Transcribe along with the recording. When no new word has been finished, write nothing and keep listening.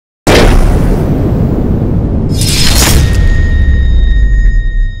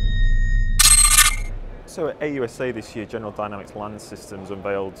So at AUSA this year, General Dynamics Land Systems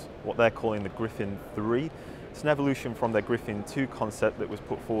unveiled what they're calling the Griffin III. It's an evolution from their Griffin II concept that was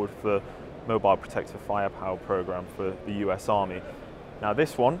put forward for Mobile Protector Firepower program for the US Army. Now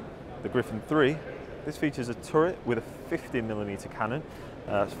this one, the Griffin III, this features a turret with a 50mm cannon.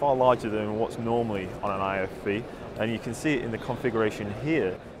 It's far larger than what's normally on an IFV, and you can see it in the configuration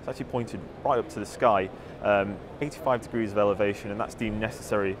here. It's actually pointed right up to the sky, 85 degrees of elevation, and that's deemed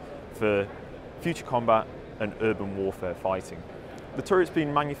necessary for future combat and urban warfare fighting. The turret's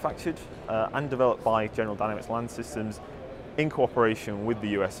been manufactured and developed by General Dynamics Land Systems in cooperation with the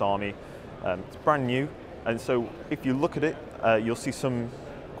US Army. It's brand new, and so if you look at it, you'll see some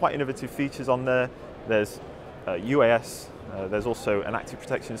quite innovative features on there. There's UAS, there's also an active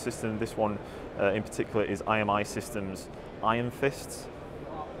protection system. This one in particular is IMI Systems Iron Fists.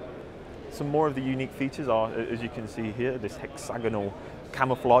 Some more of the unique features are, as you can see here, this hexagonal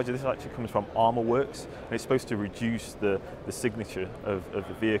camouflage. This actually comes from Armor Works, and it's supposed to reduce the signature of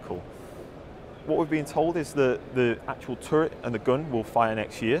the vehicle. What we're being told is that the actual turret and the gun will fire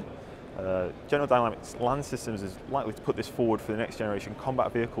next year. General Dynamics Land Systems is likely to put this forward for the next generation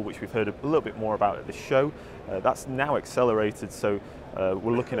combat vehicle, which we've heard a little bit more about at the show. That's now accelerated, so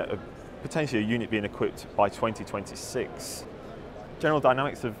we're looking at potentially a unit being equipped by 2026. General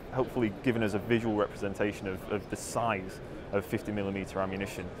Dynamics have helpfully given us a visual representation of the size of 50mm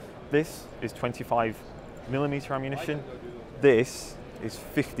ammunition. This is 25mm ammunition. This is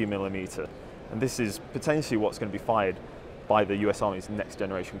 50mm, and this is potentially what's going to be fired by the US Army's next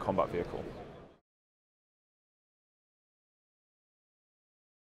generation combat vehicle.